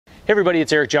Hey everybody,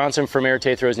 it's Eric Johnson from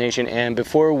Arete Throws Nation, and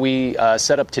before we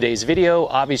set up today's video,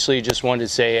 obviously just wanted to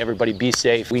say everybody be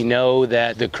safe. We know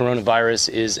that the coronavirus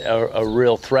is a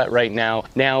real threat right now.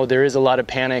 Now there is a lot of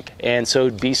panic, and so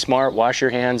be smart, wash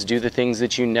your hands, do the things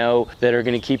that you know that are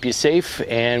going to keep you safe,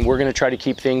 and we're going to try to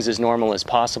keep things as normal as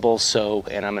possible.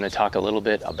 And I'm going to talk a little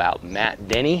bit about Matt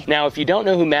Denny. Now if you don't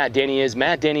know who Matt Denny is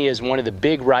one of the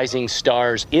big rising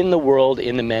stars in the world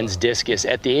in the men's discus.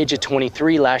 At the age of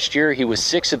 23 last year, he was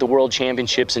 6th at the World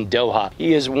Championships in Doha.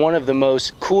 He is one of the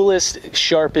most coolest,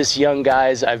 sharpest young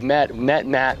guys I've met. Met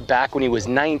Matt back when he was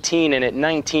 19, and at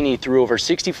 19 he threw over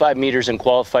 65 meters and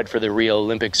qualified for the Rio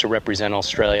Olympics to represent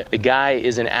Australia. The guy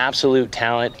is an absolute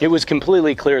talent. It was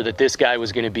completely clear that this guy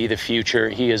was going to be the future.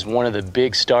 He is one of the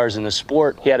big stars in the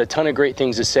sport. He had a ton of great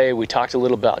things to say. We talked a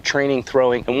little about training,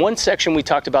 throwing, and one section we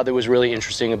talked about that was really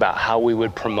interesting about how we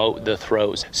would promote the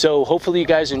throws. So hopefully you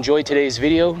guys enjoyed today's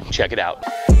video. Check it out.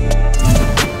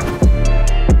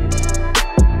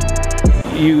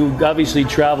 You obviously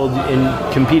traveled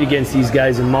and compete against these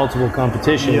guys in multiple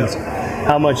competitions. Yeah.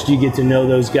 How much do you get to know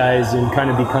those guys and kind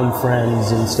of become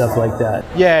friends and stuff like that?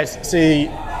 Yeah, see,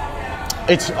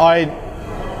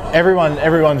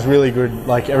 everyone's really good.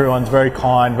 Like, everyone's very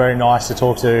kind, very nice to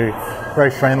talk to, very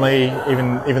friendly,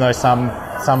 even though some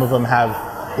of them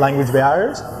have language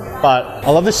barriers. But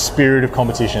I love the spirit of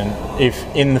competition,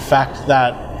 in the fact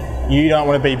that you don't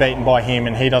want to be beaten by him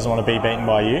and he doesn't want to be beaten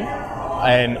by you.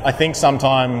 And I think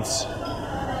sometimes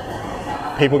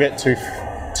people get too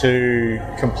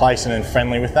complacent and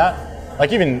friendly with that.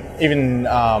 Like even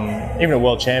at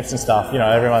World Champs and stuff, you know,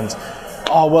 everyone's,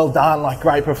 oh, well done, like,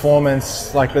 great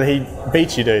performance, like, but he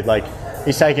beats you, dude. Like,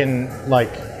 he's taken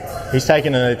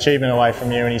an achievement away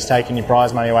from you, and he's taken your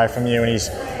prize money away from you, and he's,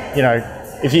 you know,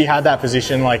 if you had that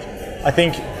position, like, I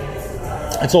think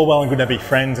it's all well and good to be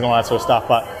friends and all that sort of stuff,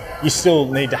 but you still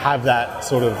need to have that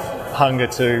sort of hunger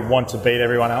to want to beat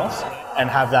everyone else and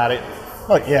have that.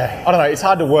 Like, yeah, I don't know. It's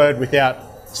hard to word without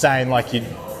saying like you're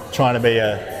trying to be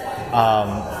a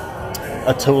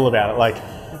tool about it. Like,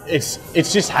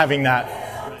 it's just having that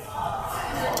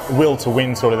will to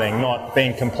win sort of thing, not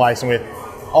being complacent with,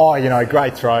 oh, you know,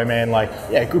 great throw, man. Like,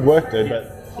 yeah, good work, dude, but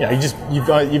you know,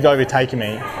 you've overtaken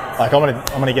me. Like, I'm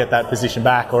gonna get that position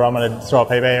back, or I'm gonna throw a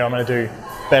PB, or I'm gonna do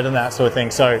better than that sort of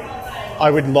thing. So I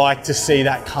would like to see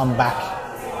that come back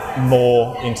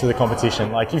more into the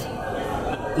competition. Like, just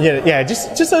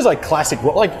those like classic,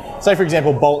 like, say for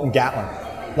example Bolt and Gatlin,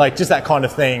 like, just that kind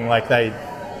of thing. Like, they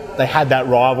had that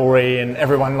rivalry and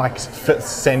everyone like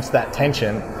sensed that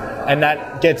tension, and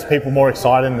that gets people more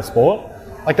excited in the sport.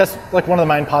 Like, that's like one of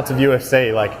the main parts of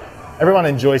UFC. Like, everyone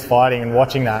enjoys fighting and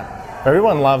watching that.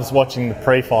 Everyone loves watching the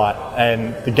pre-fight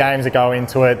and the games that go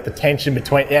into it, the tension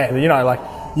between, yeah, you know, like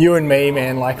you and me,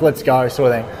 man, like, let's go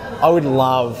sort of thing. I would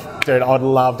love to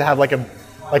have like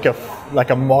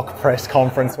a mock press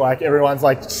conference where like everyone's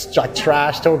like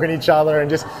trash talking each other and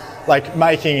just like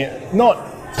making it not.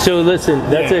 So listen,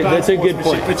 that's a good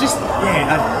point. But just,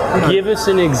 yeah, give us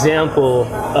an example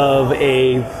of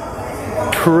a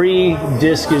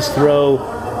pre-discus throw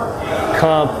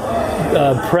comp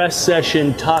press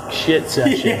session, talk shit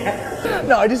session. Yeah.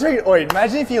 No, I just think,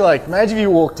 imagine if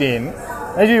you walked in,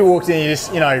 you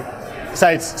just, you know,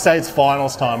 say it's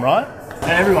finals time, right?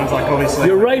 And everyone's like, obviously,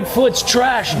 your right foot's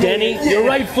trash, Denny. Yeah. Your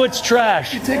right foot's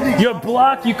trash. Your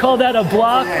block, you call that a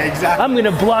block? Yeah, exactly. I'm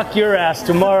gonna block your ass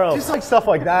tomorrow. Just like stuff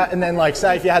like that. And then, like,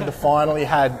 say if you had the final, you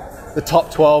had the top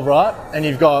 12, right? And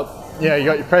you got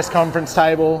your press conference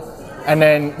table, and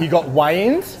then you got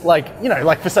weigh-ins, like, you know,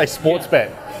 like for say sports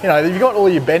bet. You know, you've got all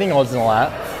your betting odds and all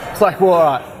that. It's like, well,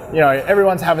 all right, you know,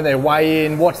 everyone's having their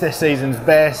weigh-in, what's their season's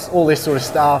best, all this sort of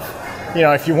stuff. You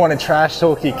know, if you want to trash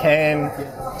talk, you can.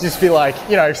 Just be like,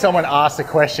 you know, if someone asks a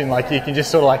question, like, you can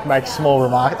just sort of like make small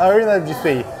remarks. I reckon that would just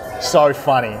be so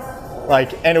funny.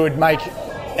 Like, and it would make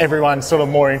everyone sort of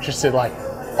more interested, like,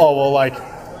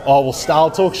 style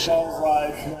talk.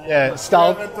 Yeah,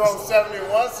 style. You haven't thrown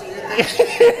 71, so you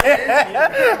think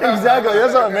exactly,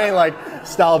 that's what I mean. Like,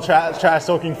 style trash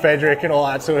talking Frederick and all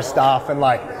that sort of stuff. And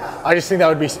like, I just think that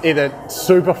would be either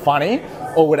super funny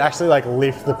or would actually like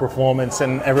lift the performance,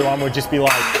 and everyone would just be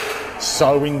like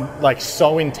so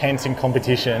intense in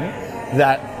competition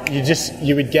that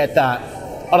you would get that,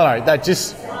 I don't know, that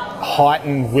just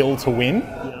heightened will to win,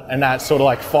 and that sort of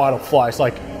like fight or flight. It's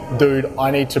like, dude, I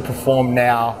need to perform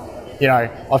now. You know,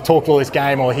 I've talked all this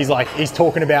game, or he's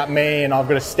talking about me and I've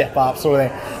got to step up sort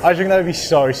of thing. I just think that would be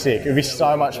so sick. It would be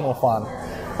so much more fun.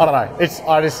 I don't know.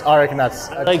 I reckon that's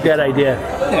I like that idea.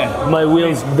 Yeah.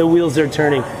 The wheels are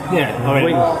turning. Yeah. I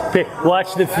mean,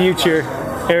 watch the future.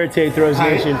 Arete Throws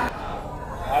Nation.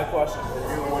 My question for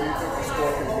you: what do you think the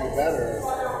score can do better?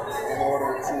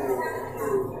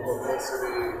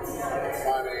 publicity,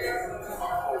 money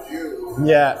for you.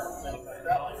 Yeah.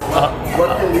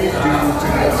 What can we do to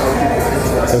get more people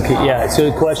interested? Okay, yeah. So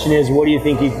the question is, what do you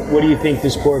think the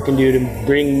sport can do to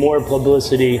bring more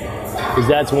publicity? Because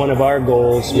that's one of our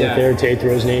goals with Arete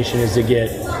Throws Nation, is to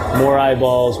get more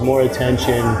eyeballs, more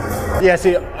attention. Yeah.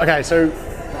 See. Okay. So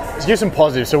to give some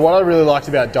positives. So what I really liked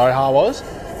about Doha was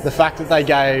the fact that they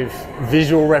gave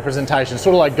visual representation,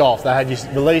 sort of like golf. They had your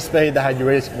release speed, they had your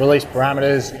release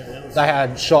parameters, they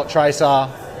had shot tracer,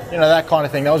 that kind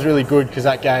of thing. That was really good because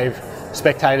that gave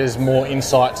spectators more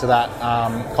insight to that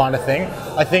kind of thing.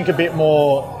 I think a bit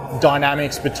more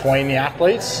dynamics between the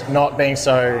athletes, not being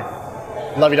so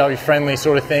lovey-dovey friendly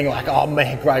sort of thing, like, oh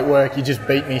man, great work, you just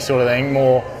beat me sort of thing.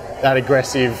 More that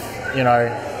aggressive,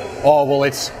 oh well,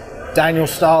 it's Daniel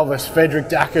Stahl versus Frederick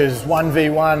Dackers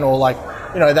 1v1, or like,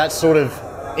 that sort of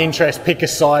interest. Pick a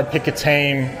side, pick a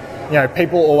team.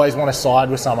 People always want to side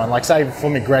with someone. Like, say for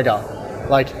McGregor,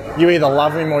 like, you either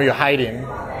love him or you hate him,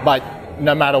 but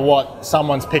no matter what,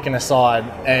 someone's picking a side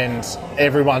and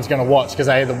everyone's going to watch because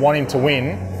they either want him to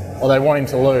win or they want him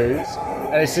to lose.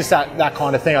 And it's just that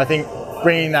kind of thing. I think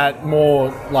bringing that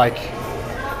more like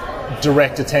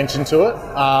direct attention to it.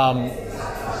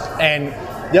 And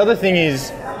the other thing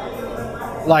is,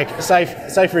 like, say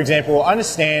for example, I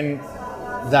understand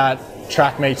that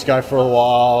track meets go for a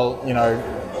while,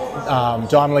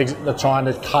 Diamond Leagues are trying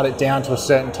to cut it down to a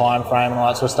certain time frame and all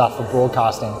that sort of stuff for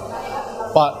broadcasting.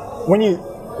 But when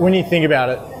you think about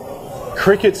it,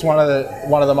 cricket's one of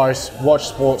the most watched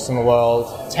sports in the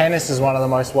world. Tennis is one of the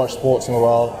most watched sports in the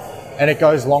world, and it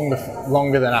goes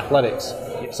longer than athletics.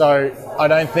 So I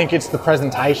don't think it's the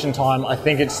presentation time. I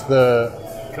think it's the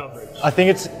coverage. I think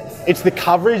it's the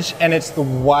coverage, and it's the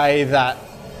way that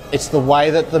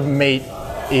the meet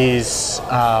is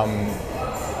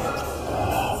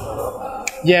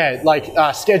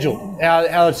scheduled.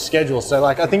 How it's scheduled. So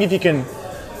like, I think if you can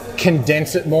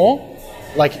condense it more,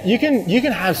 like you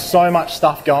can have so much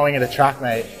stuff going at a track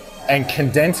meet and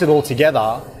condense it all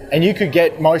together, and you could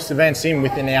get most events in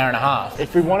within an hour and a half.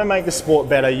 If we want to make the sport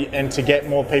better and to get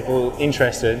more people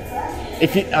interested,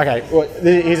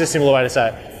 here's a simpler way to say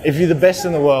it. If you're the best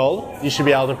in the world, you should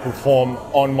be able to perform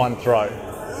on one throw.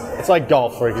 It's like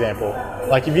golf, for example.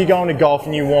 Like, if you go into golf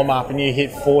and you warm up and you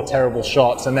hit 4 terrible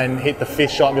shots and then hit the 5th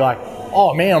shot and be like,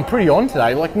 oh man, I'm pretty on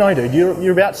today. Like, no dude,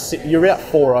 you're about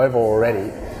 4 over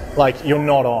already. Like, you're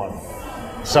not on.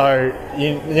 So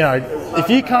if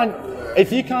you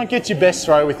can't get your best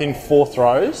throw within 4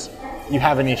 throws, you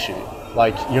have an issue.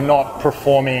 Like, you're not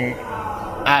performing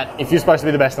if you're supposed to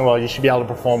be the best in the world, you should be able to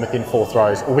perform within 4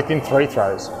 throws or within 3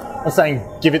 throws. I'm not saying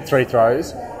give it 3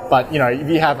 throws, but if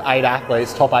you have 8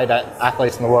 athletes, top 8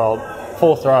 athletes in the world,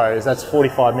 4 throws, that's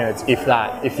 45 minutes, if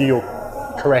that, if you're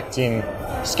correct in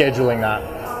scheduling that.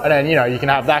 And then, you can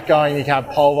have that going, you can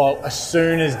have pole vault. As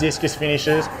soon as discus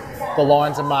finishes, the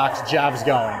lines are marked, jabs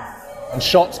going, and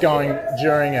shots going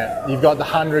during it. You've got the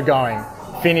 100 going,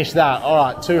 finish that, all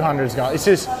right, 200's going. It's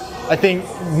just, I think,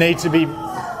 needs to be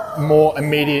more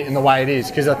immediate in the way it is,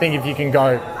 because I think if you can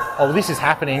go, oh, well, this is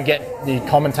happening, get the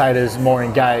commentators more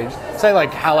engaged. Say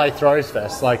like Halle Throws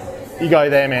Fest, like, you go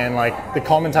there, man, like, the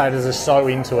commentators are so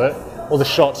into it, or the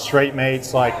shot street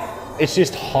meets, like, it's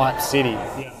just hype city.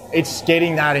 Yeah. It's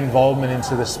getting that involvement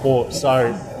into the sport.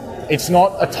 So it's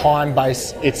not a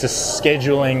time-based, it's a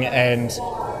scheduling and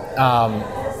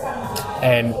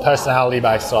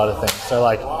personality-based side of things. So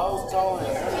like, I was telling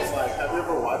you, it's like, have you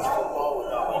ever watched football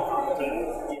without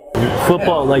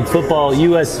commentating? Football,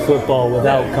 US football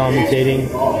without commentating.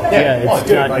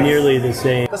 It's not nearly the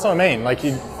same. That's what I mean. Like,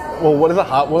 what are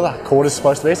the quarters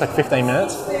supposed to be? It's like 15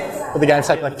 minutes, but the games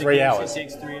take like 3 hours. It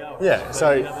takes 3 hours. Yeah, but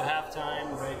so you have a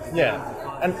halftime, right?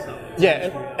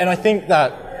 And I think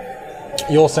that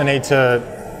you also need to,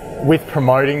 with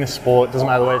promoting the sport, doesn't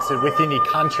matter whether it's within your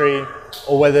country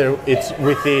or whether it's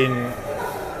within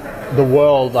the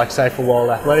world, like say for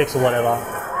World Athletics or whatever,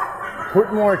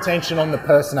 put more attention on the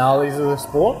personalities of the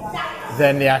sport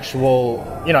than the actual,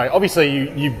 obviously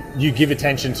you give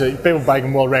attention to people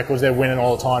breaking world records, they're winning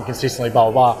all the time consistently, blah,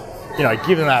 blah, blah.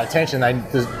 Give them that attention, they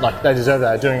deserve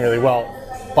that, they're doing really well.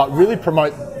 But really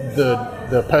promote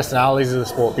the personalities of the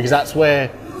sport, because that's where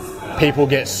people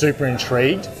get super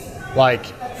intrigued. Like,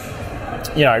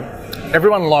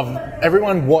 everyone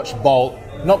watched Bolt,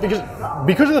 not because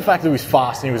of the fact that he was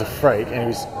fast and he was a freak and he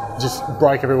was just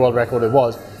broke every world record it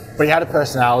was, but he had a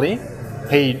personality.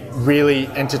 He really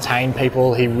entertained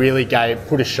people. He really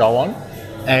put a show on.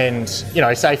 And,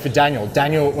 say for Daniel,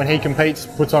 when he competes,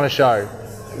 puts on a show.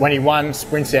 When he won,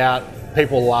 sprints out,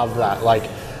 people love that. Like,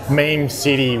 meme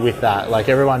city with that. Like,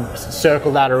 everyone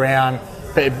circled that around,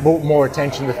 put more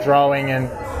attention to throwing, and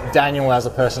Daniel as a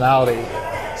personality.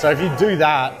 So if you do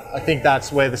that, I think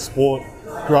that's where the sport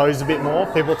grows a bit more.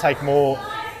 People take more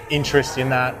interest in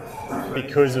that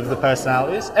because of the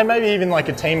personalities, and maybe even like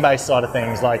a team-based side of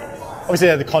things. Like obviously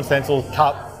they had the Continental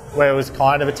Cup where it was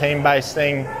kind of a team-based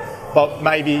thing, but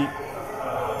maybe,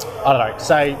 I don't know,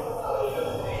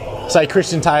 say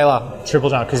Christian Taylor, triple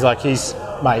jump, because like he's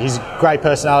a great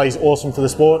personality, he's awesome for the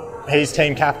sport. He's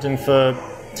team captain for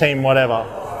team whatever,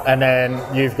 and then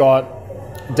you've got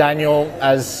Daniel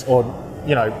as, or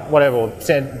you know, whatever, or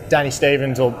Danny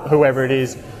Stevens or whoever it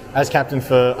is as captain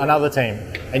for another team,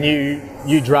 and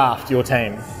you draft your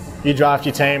team. You draft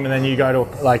your team, and then you go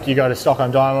to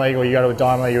Stockholm Diamond League, or you go to a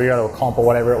Diamond League, or you go to a comp, or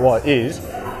whatever it is,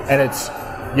 and it's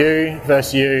you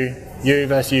versus you, you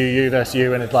versus you, you versus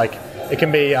you, and it's like, it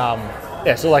can be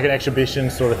sort of like an exhibition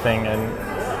sort of thing. And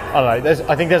I don't know,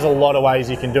 I think there's a lot of ways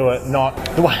you can do it. Not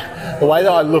the way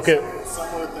that I look at.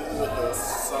 Similar thing with the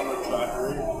summer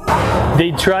track league.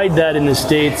 They tried that in the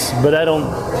States, but I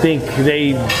don't think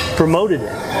they promoted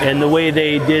it. And the way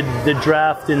they did the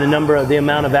draft and the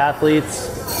amount of athletes,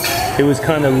 it was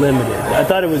kind of limited. I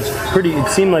thought it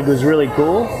seemed like it was really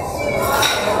cool,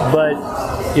 but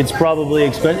it's probably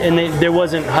expensive, and there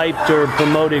wasn't hyped or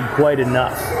promoted quite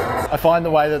enough. I find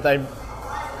the way that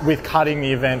with cutting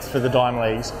the events for the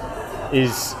Diamond Leagues,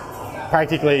 is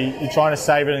practically you're trying to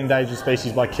save an endangered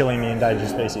species by killing the endangered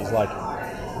species. Like,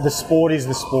 the sport is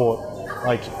the sport.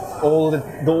 Like, all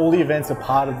the events are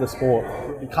part of the sport.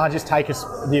 You can't just take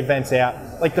the events out.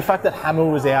 Like the fact that Hammer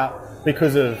was out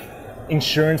because of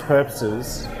insurance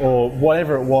purposes or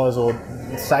whatever it was, or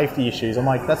safety issues. I'm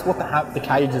like, that's what the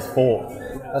cage is for.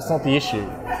 That's not the issue.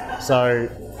 So,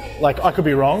 like, I could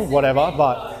be wrong, whatever,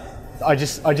 but I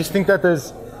just think that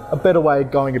there's a better way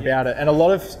of going about it. And a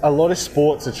lot of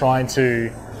sports are trying to,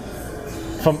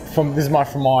 from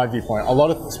my viewpoint, a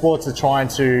lot of sports are trying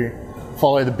to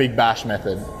follow the Big Bash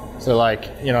method. So, like,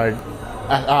 you know,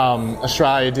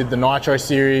 Australia did the Nitro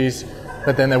series,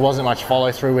 but then there wasn't much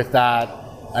follow through with that.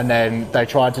 And then they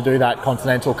tried to do that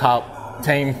Continental Cup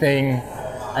team thing,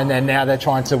 and then now they're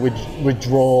trying to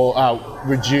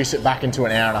reduce it back into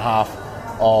an hour and a half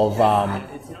of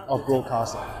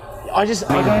broadcasting.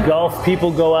 Golf,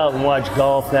 people go out and watch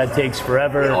golf, that takes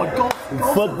forever.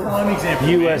 Prime example.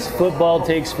 US football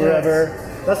takes forever.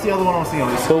 Yes. That's the other one I was thinking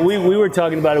of. But we were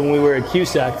talking about it when we were at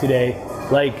CUSAC today,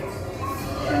 like,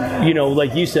 you know,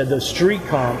 like you said, those street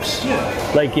comps,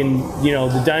 like in, you know,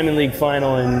 the Diamond League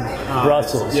final in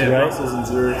Brussels, right? Brussels and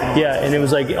Zurich. Yeah, and it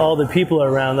was like all the people are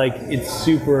around, like it's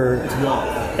super.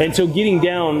 And so getting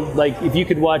down, like if you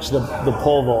could watch the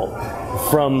pole vault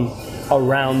from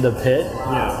around the pit,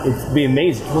 it'd be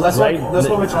amazing. Well, that's right? that's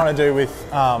what we're trying to do with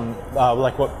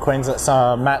like what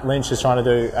Queensland, Matt Lynch is trying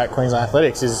to do at Queensland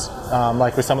Athletics is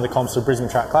like with some of the comps for Brisbane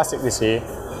Track Classic this year,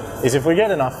 is if we get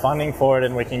enough funding for it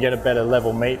and we can get a better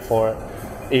level meet for it,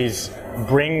 is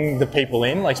bring the people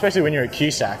in, like especially when you're at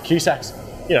CUSAC. CUSAC's,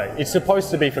 you know, it's supposed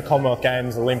to be for Commonwealth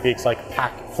Games, Olympics, like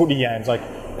packed footy games, like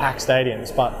packed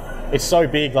stadiums, but it's so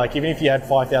big, like even if you had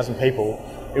 5,000 people,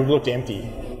 it would look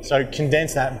empty. So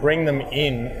condense that, bring them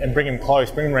in and bring them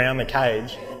close, bring them around the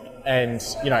cage, and,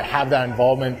 you know, have that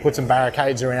involvement, put some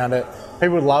barricades around it.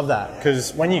 People would love that,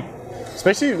 because when you,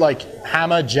 especially like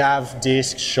hammer, jav,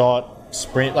 disc, shot,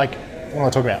 sprint, like I'm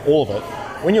not talking about all of it.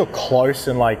 When you're close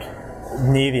and like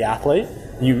near the athlete,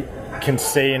 you can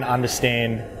see and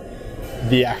understand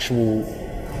the actual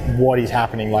what is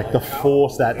happening, like the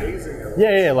force that.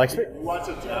 Yeah, like. You watch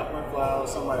a javelin fly or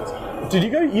somebody's.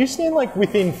 Did you stand like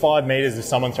within 5 meters of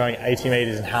someone throwing 80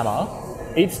 meters in hammer?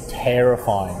 It's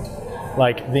terrifying.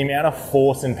 Like the amount of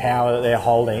force and power that they're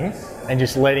holding and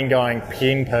just letting going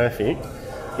pin perfect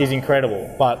is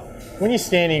incredible. But when you're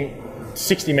standing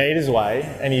 60 meters away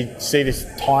and you see this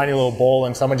tiny little ball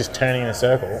and someone just turning in a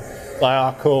circle, it's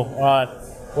like, oh cool, all right,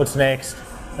 what's next?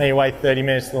 Then you wait 30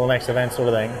 minutes till the next event, sort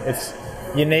of thing.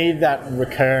 You need that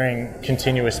recurring,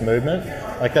 continuous movement.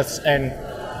 Like that's and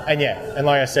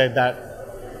like I said, that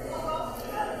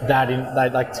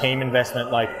like team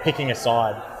investment, like picking a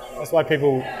side. That's why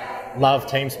people love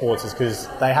team sports, is because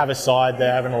they have a side, they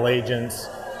have an allegiance.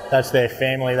 That's their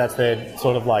family. That's their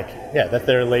sort of like, that's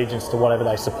their allegiance to whatever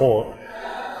they support.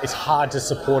 It's hard to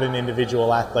support an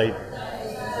individual athlete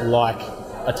like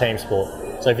a team sport.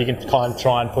 So if you can kind of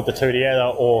try and put the two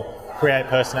together, or create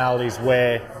personalities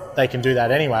where they can do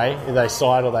that anyway, if they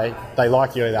side or they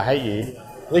like you or they hate you,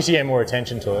 at least you get more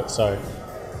attention to it. So,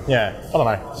 I don't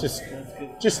know. It's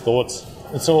just thoughts.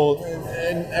 It's all,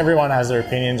 and everyone has their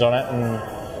opinions on it, and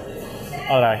I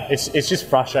don't know. It's just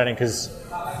frustrating because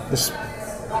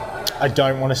I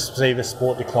don't want to see the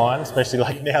sport decline, especially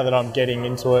like now that I'm getting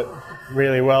into it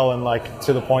really well and like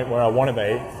to the point where I want to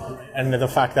be. And the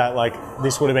fact that like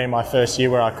this would have been my first year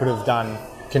where I could have done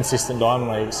consistent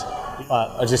diamond leagues,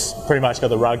 but I just pretty much got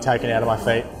the rug taken out of my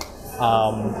feet.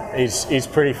 Is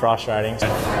pretty frustrating.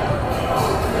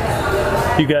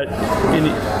 You got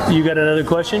another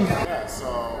question? Yeah, so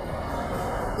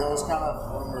those kind of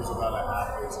rumors about an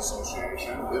athletes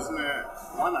association, isn't it?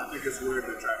 One, I think it's weird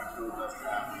to try to prove that's an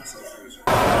athlete association.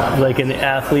 Like an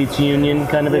athletes union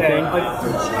kind of a thing?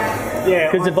 Yeah.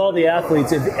 Because if all the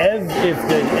athletes, if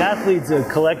the athletes are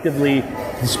collectively,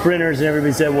 the sprinters and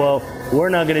everybody said, well, we're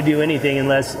not going to do anything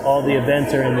unless all the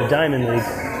events are in the Diamond League.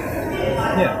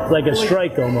 Yeah. Like a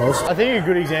strike almost. I think a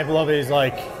good example of it is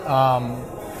like,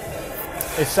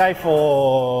 it's say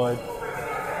for,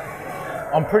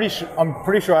 I'm pretty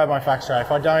sure I have my facts straight.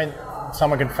 If I don't,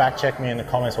 someone can fact check me in the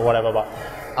comments or whatever. But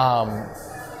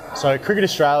so Cricket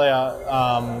Australia,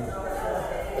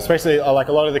 especially like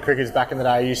a lot of the cricketers back in the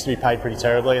day used to be paid pretty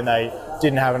terribly, and they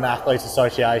didn't have an athletes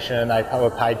association, and they were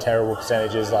paid terrible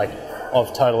percentages like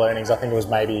of total earnings. I think it was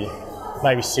maybe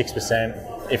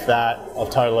 6%, if that, of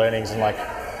total earnings, and like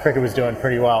cricket was doing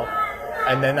pretty well.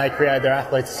 And then they created their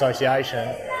athletes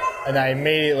association, and they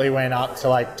immediately went up to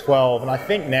like 12, and I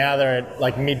think now they're at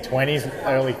like mid-20s,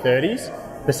 early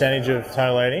 30s% of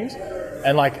total earnings,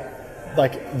 and like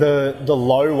the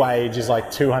low wage is like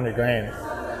 200 grand,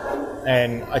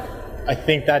 and I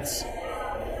think that's,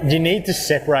 you need to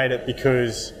separate it,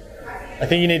 because I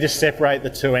think you need to separate the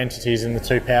two entities and the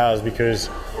two powers, because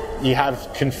you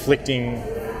have conflicting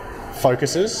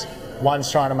focuses.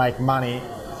 One's trying to make money,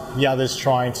 the other's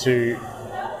trying to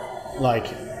like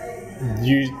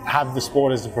have the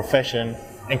sport as a profession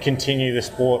and continue the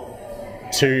sport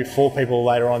for people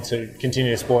later on to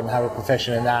continue the sport and have a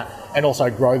profession in that, and also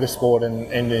grow the sport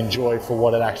and enjoy for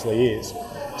what it actually is.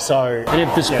 So, and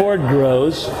if the sport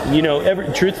grows, you know,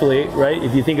 truthfully, right,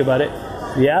 if you think about it,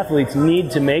 the athletes need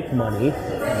to make money,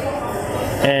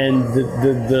 and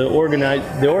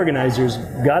the organizers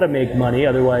got to make money,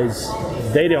 otherwise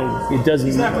it doesn't.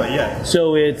 Exactly, yeah.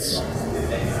 So it's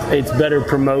better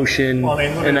promotion,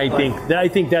 and I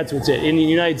think that's what's it. In the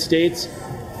United States,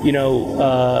 you know,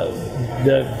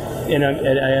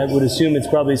 and I would assume it's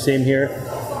probably the same here.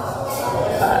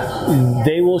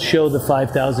 They will show the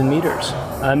 5,000 meters.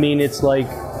 I mean, it's like,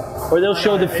 or they'll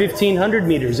show the 1,500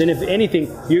 meters. And if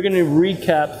anything, you're going to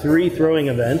recap 3 throwing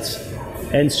events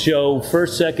and show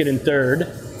first, second, and third,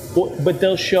 but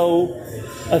they'll show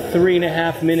a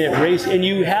 3.5 minute race, and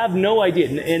you have no idea.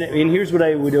 And here's what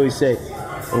I would always say: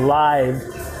 live,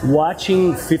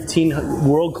 watching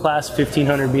world-class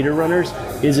 1,500 meter runners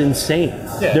is insane.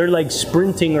 Yeah. They're like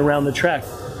sprinting around the track.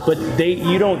 But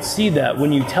you don't see that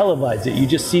when you televise it. You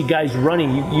just see guys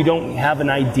running. You don't have an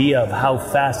idea of how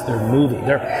fast they're moving.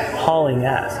 They're hauling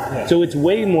ass. Yeah. So it's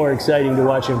way more exciting to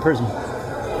watch in person.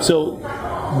 So,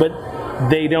 but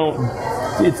they don't.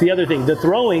 It's the other thing. The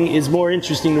throwing is more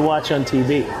interesting to watch on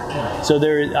TV. So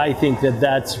I think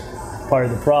that's part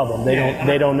of the problem.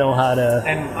 They don't know how to.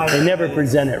 They never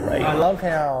present it right. I love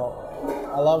how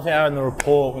in the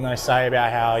report when they say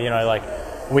about how, you know, like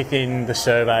within the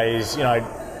surveys, you know,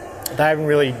 they haven't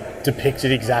really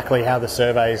depicted exactly how the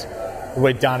surveys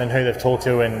were done and who they've talked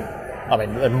to, and I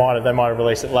mean they might have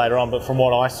released it later on, but from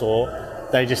what I saw,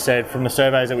 they just said from the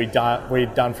surveys that we'd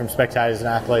done from spectators and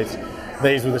athletes,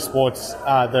 these were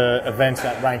the events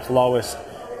that ranked lowest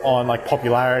on like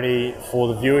popularity for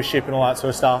the viewership and all that sort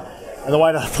of stuff. And the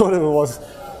way that I thought of it was,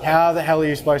 how the hell are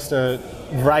you supposed to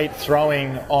rate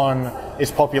throwing on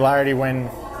its popularity when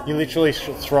you literally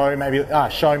show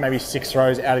maybe 6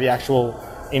 throws out of the actual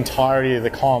entirety of the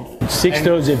comp? 6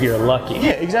 throws if you're lucky.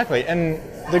 Yeah, exactly. And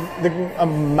the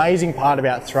amazing part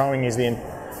about throwing is the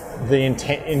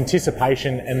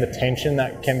anticipation and the tension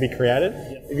that can be created.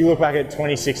 If you look back at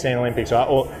 2016 Olympics, right?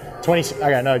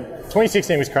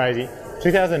 2016 was crazy.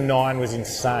 2009 was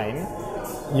insane.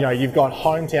 You know, you've got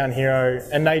hometown hero,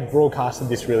 and they broadcasted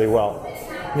this really well.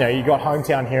 You know, you got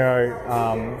hometown hero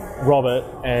Robert,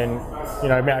 and you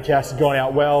know Mount House has gone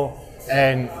out well,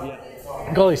 and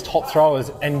got all these top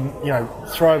throwers, and you know,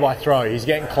 throw by throw, he's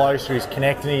getting closer, he's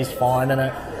connecting, he's finding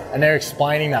it, and they're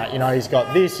explaining that, you know, he's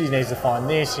got this, he needs to find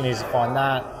this, he needs to find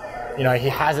that, you know, he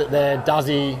has it there, does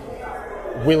he,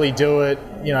 will he do it,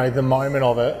 you know, the moment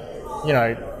of it, you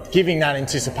know, giving that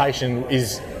anticipation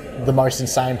is the most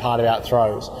insane part about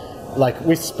throws. Like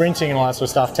with sprinting and all that sort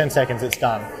of stuff, 10 seconds it's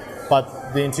done,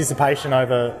 but the anticipation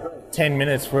over 10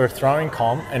 minutes for a throwing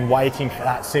comp and waiting for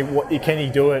that, see what can he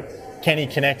do it, can he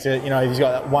connect it? You know, he's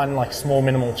got that one like small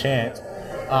minimal chance.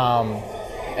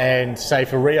 And say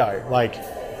for Rio, like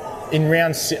in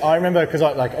round 6, I remember because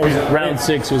I was Round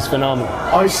 6 was phenomenal.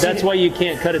 That's why you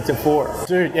can't cut it to 4.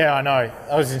 Dude, yeah, I know.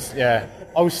 I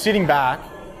was sitting back.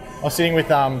 I was sitting with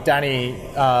Danny,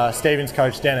 Stevens'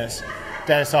 coach, Dennis.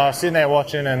 So I was sitting there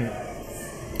watching, and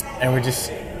we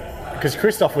just, because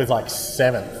Christoph was like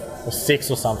 7 or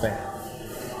 6 or something,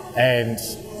 and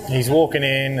he's walking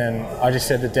in, and I just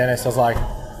said to Dennis, I was like, do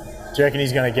you reckon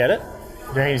he's going to get it? Do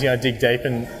you reckon he's going to dig deep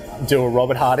and do a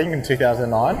Robert Harding in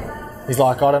 2009? He's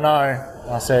like, I don't know.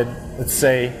 I said, let's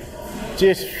see.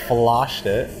 Just flushed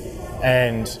it,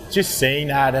 and just seeing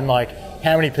that, and like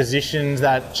how many positions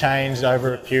that changed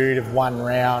over a period of 1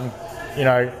 round. You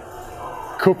know,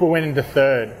 Cooper went into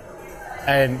 3rd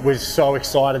and was so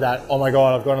excited that, oh my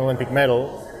God, I've got an Olympic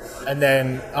medal. And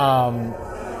then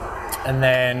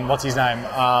what's his name?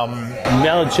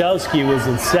 Malachowski was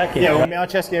in 2nd. Yeah, well,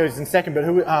 Malachowski was in 2nd, but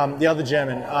who? The other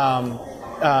German,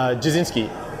 Jasinski.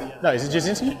 No, is it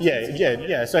Jasinski?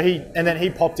 Yeah. So he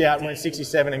popped out and went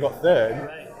 67 and got 3rd,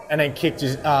 and then kicked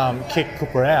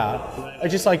Cooper out.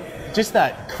 Just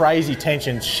that crazy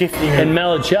tension shifting. And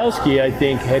Malachowski, I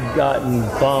think, had gotten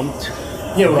bumped.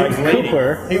 Yeah, by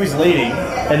Cooper. He was leading,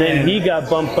 and then he got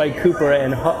bumped by Cooper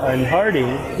and Harding.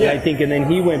 Yeah. I think, and then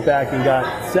he went back and got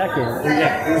 2nd.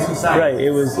 Yeah, it was insane. Right,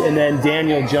 it was, and then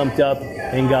Daniel jumped up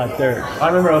and got 3rd. I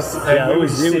remember it was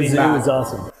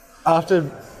awesome.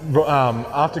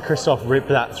 After Christoph ripped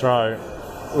that throw,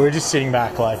 we were just sitting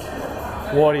back like,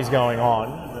 what is going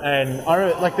on? And I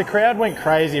remember, like, the crowd went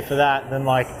crazy for that than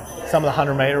like some of the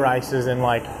 100-meter races and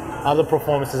like other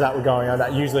performances that were going on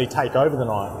that usually take over the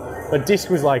night. But disc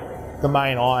was like the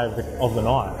main eye of the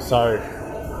night, so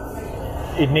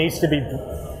it needs to be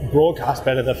broadcast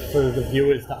better for the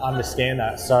viewers to understand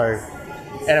that. So,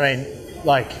 and I mean,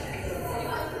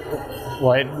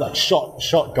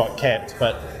 shot got kept,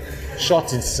 but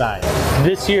shot's insane.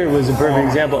 This year was a perfect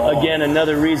example. Again,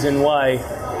 another reason why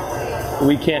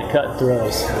we can't cut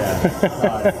throws. Yeah.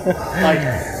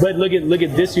 But look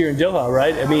at this year in Doha,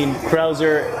 right? I mean,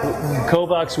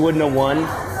 Kovacs wouldn't have won,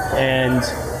 and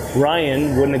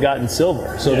Ryan wouldn't have gotten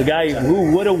silver. So the guy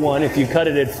who would have won if you cut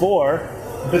it at 4,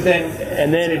 but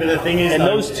the thing is,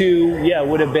 those two,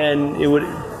 would have been.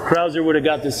 Krauser would have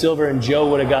got the silver, and Joe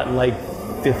would have gotten like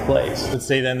 5th place. But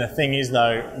see, then the thing is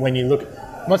though, when you look,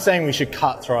 I'm not saying we should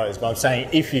cut throws, but I'm saying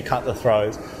if you cut the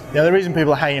throws. Now the reason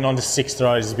people are hanging on to 6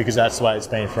 throws is because that's the way it's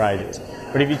been for ages.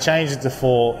 But if you change it to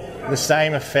 4, the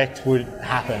same effect would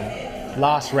happen.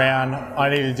 Last round, I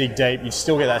need to dig deep. You'd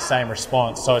still get that same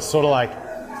response. So it's sort of like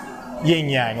yin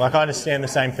yang. Like, I understand the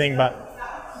same thing, but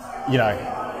you know,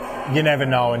 you never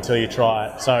know until you try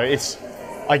it. So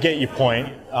I get your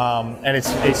point, and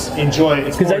it's enjoy.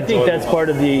 Because I think that's part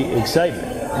of the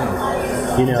excitement.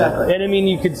 You know, exactly. And I mean,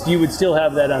 you would still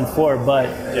have that on 4, but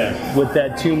with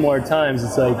that 2 more times,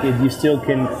 it's like you still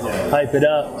can hype it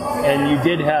up. And you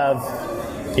did have,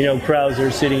 you know,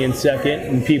 Krauser sitting in 2nd,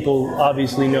 and people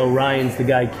obviously know Ryan's the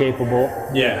guy capable.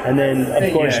 Yeah. And then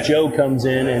of course Joe comes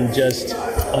in and just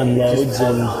unloads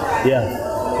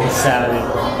insanity.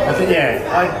 I think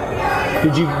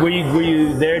were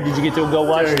you there? Did you get to go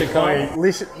watch the comp?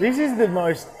 Listen, this is the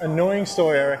most annoying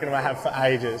story I reckon I have for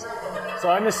ages. So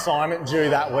I had an assignment due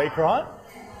that week, right?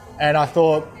 And I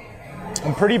thought,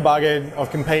 I'm pretty buggered.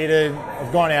 I've competed.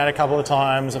 I've gone out a couple of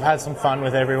times. I've had some fun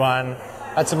with everyone.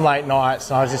 Had some late nights,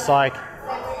 and I was just like,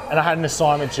 and I had an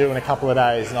assignment due in a couple of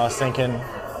days, and I was thinking,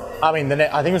 I mean,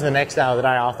 I think it was the next day or the day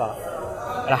after,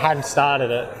 and I hadn't started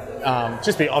it.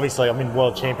 Obviously I'm in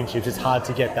World Championships. It's hard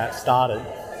to get that started.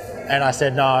 And I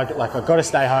said, no, I've got to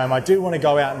stay home. I do want to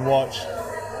go out and watch,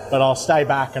 but I'll stay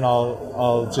back and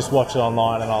I'll just watch it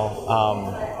online, and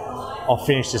I'll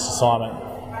finish this assignment.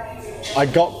 I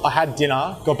had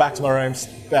dinner, got back to my room,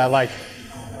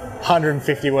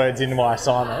 150 words into my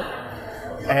assignment,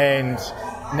 and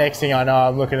next thing I know,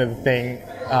 I'm looking at the thing.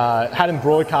 Hadn't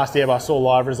broadcast yet, but I saw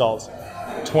live results,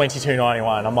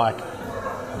 22.91. I'm like,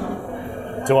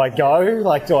 do I go?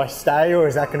 Do I stay, or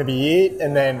is that going to be it?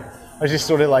 And then I just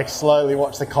sort of slowly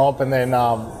watch the comp, and then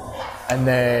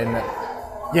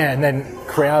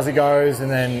Krauser goes,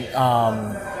 and then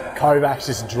Kovacs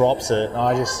just drops it. And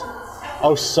I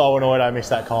was so annoyed I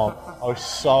missed that comp. I was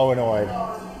so annoyed.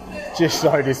 Just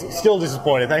still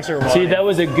disappointed. Thanks for reminding me. See, that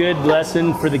was a good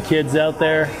lesson for the kids out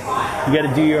there. You got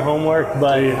to do your homework,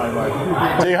 but do your homework.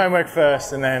 Do your homework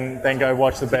first, and then go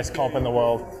watch the best comp in the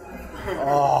world.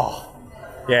 Oh.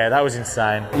 Yeah, that was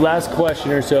insane. Last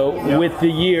question or so. Yep. With the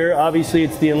year, obviously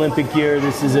it's the Olympic year.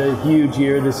 This is a huge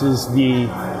year. This is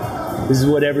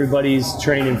what everybody's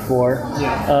training for.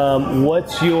 Yeah.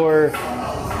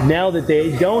 Now that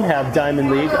they don't have Diamond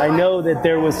League, I know that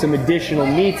there was some additional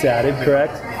meets added,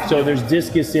 correct? So there's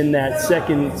discus in that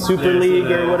second Super League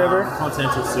or whatever?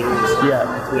 Continental Series.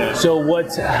 Yeah. So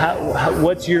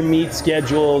what's your meet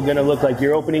schedule going to look like?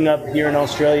 You're opening up here in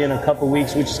Australia in a couple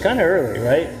weeks, which is kind of early,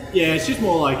 right? Yeah, it's just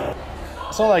more like,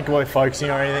 it's not like we're focusing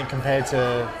on anything compared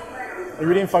to, we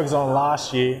didn't focus on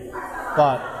last year,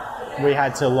 but we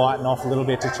had to lighten off a little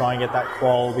bit to try and get that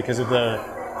qual because of the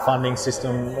funding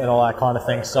system and all that kind of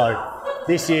thing. So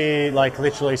this year, like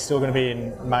literally still going to be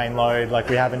in main load. Like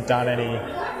we haven't done any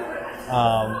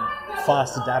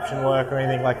fast adaptation work or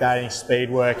anything like that, any speed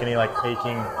work, any like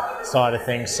peaking side of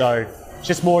things. So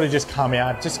just more to just come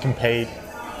out, just compete,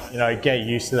 you know, get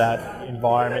used to that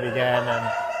environment again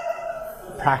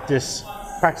and practice.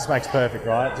 Practice makes perfect,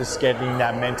 right? Just getting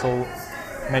that mental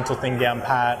thing down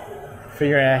pat,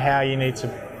 figuring out how you need to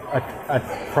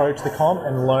approach the comp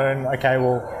and learn, okay,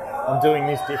 well, I'm doing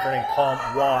this different in comp,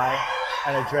 why,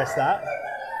 and address that.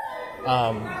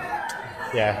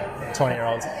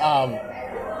 20-year-olds.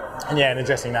 And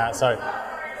addressing that. So,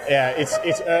 yeah,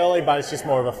 it's early, but it's just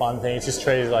more of a fun thing. It's just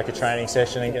treated like a training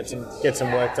session and get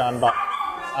some work done. But,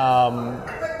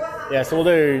 so we'll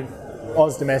do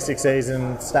Oz domestic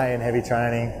season, stay in heavy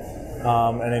training,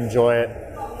 and enjoy it.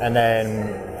 And then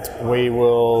we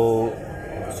will...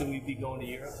 So we'd be going to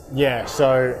Europe? Yeah,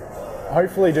 so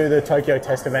hopefully do the Tokyo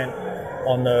test event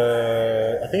on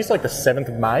I think it's like the 7th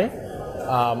of May,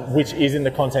 which is in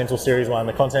the Continental Series 1.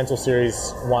 The Continental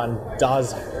Series 1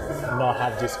 does not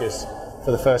have discus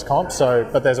for the first comp,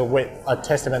 but there's a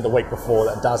test event the week before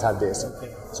that does have disc.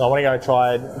 Okay. So I want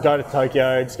to go to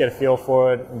Tokyo, just get a feel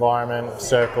for it, environment,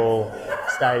 circle,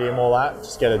 stadium, all that,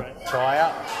 just get a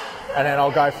tryout. And then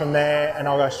I'll go from there and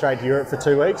I'll go straight to Europe for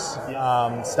 2 weeks,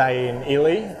 stay in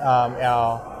Ely,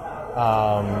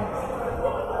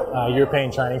 our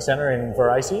European training centre in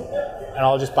Arete, and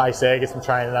I'll just base there, get some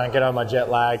training done, get over my jet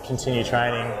lag, continue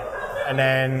training. And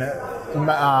then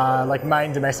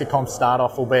main domestic comps start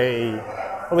off will be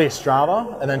probably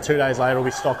Strava, and then 2 days later will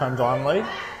be Stockholm Diamond League,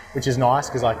 which is nice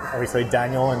because obviously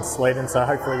Daniel in Sweden, so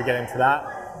hopefully we get into that.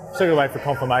 Still gonna wait for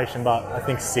confirmation, but I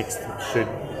think 6th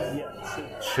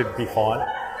should be fine.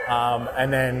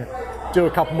 And then do a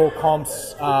couple more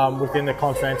comps within the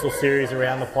Continental Series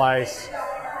around the place.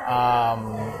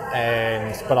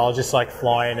 But I'll just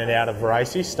fly in and out of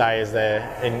Arete, stay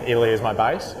in Italy as my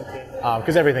base.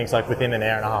 Because everything's within an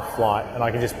hour and a half flight, and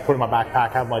I can just put in my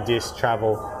backpack, have my disc,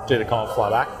 travel, do the comp, fly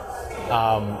back,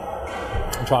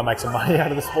 and try and make some money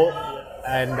out of the sport.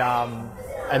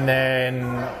 And then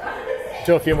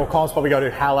do a few more comps, probably go to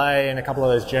Halle and a couple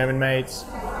of those German meets.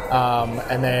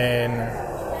 And then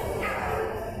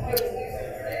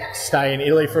stay in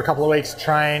Italy for a couple of weeks,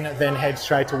 train, then head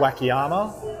straight to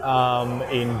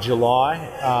Wakayama in July,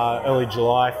 early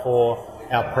July for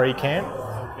our pre-camp,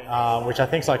 which I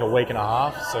think is a week and a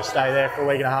half. So stay there for a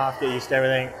week and a half, get used to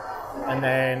everything, and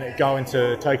then go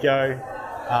into Tokyo,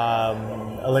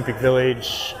 Olympic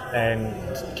Village, and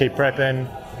keep prepping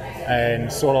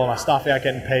and sort all my stuff out,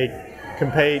 getting peak,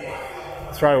 compete,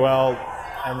 throw well,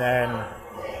 and then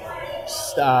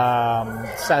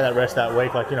stay that rest that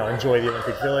week, enjoy the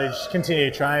Olympic Village, continue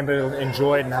to train, but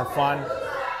enjoy it and have fun,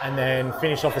 and then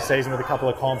finish off the season with a couple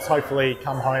of comps, hopefully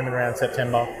come home in around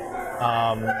September,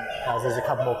 as there's a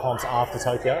couple more comps after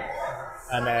Tokyo,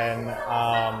 and then,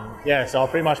 so I'll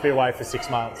pretty much be away for 6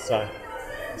 months, so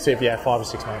 5 or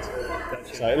 6 months.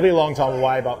 So it'll be a long time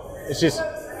away, but it's just,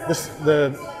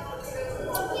 the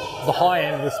high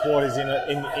end of the sport is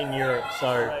in Europe,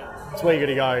 so that's where you got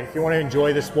to go. If you want to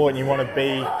enjoy the sport and you want to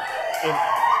be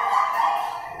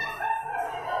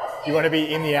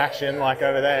in the action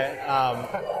over there,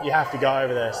 you have to go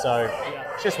over there. So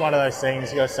it's just one of those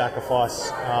things. You got to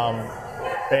sacrifice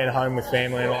being at home with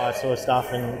family and all that sort of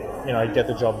stuff, and get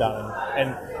the job done.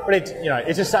 But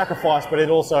it's a sacrifice, but it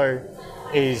also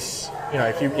is,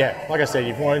 if you like I said,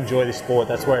 if you want to enjoy the sport,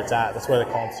 that's where it's at. That's where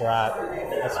the comps are at.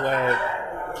 That's where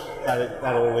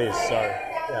that all is. So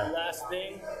last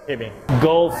thing. Hit me.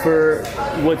 Goal for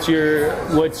what do you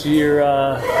want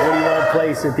to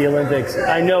place at the Olympics?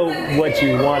 I know what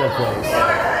you want to place.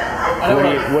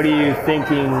 What are you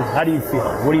thinking? How do you feel?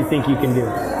 What do you think you can do?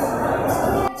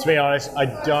 To be honest, I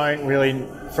don't really.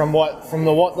 From what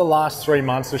the last 3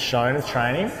 months have shown of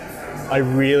training, I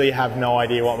really have no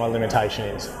idea what my limitation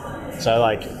is. So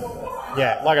like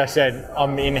I said,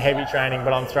 I'm in heavy training,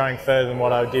 but I'm throwing further than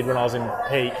what I did when I was in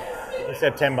peak in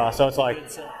September. So it's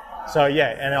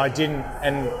and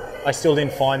I still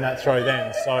didn't find that throw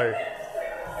then. So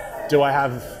do I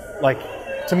have,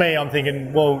 to me, I'm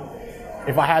thinking, well,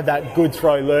 if I had that good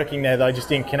throw lurking there that I just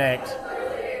didn't connect,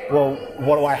 well,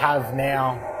 what do I have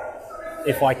now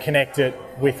if I connect it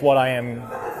with what I am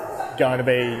going to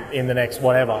be in the next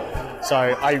whatever. So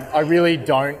I really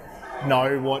don't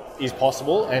know what is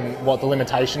possible and what the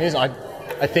limitation is. I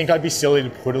think I'd be silly to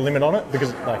put a limit on it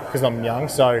because I'm young.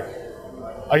 So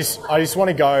I just want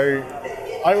to go.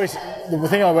 The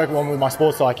thing I work on with my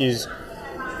sports psych is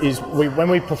when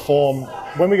we perform,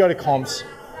 when we go to comps,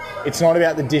 it's not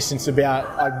about the distance.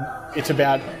 It's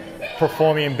about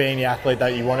performing and being the athlete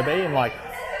that you want to be. And like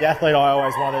the athlete I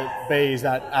always want to be is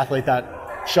that athlete that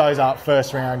shows up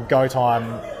first round, go time,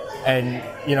 and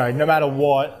no matter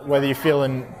what, whether you're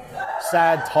feeling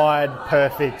sad, tired,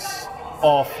 perfect,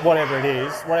 off, whatever it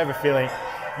is, whatever feeling,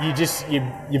 you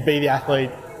be the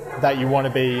athlete that you want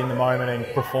to be in the moment and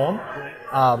perform.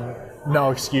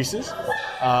 No excuses.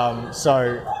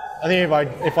 So I think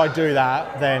if I do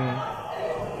that, then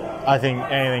I think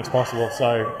anything's possible.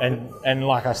 So and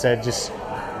like I said, just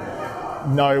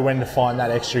know when to find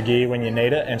that extra gear when you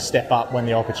need it and step up when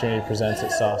the opportunity presents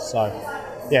itself. So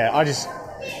yeah, I just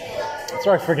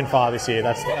throw freaking far this year.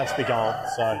 That's the goal.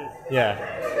 So yeah.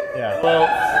 Well,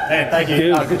 man, thank you.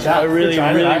 Dude, Good chat. I really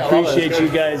appreciate you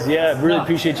Good. guys. Yeah, really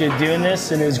appreciate you doing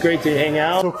this, and it was great to hang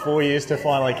out. It took 4 years to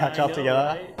finally catch up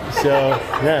together. So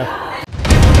yeah.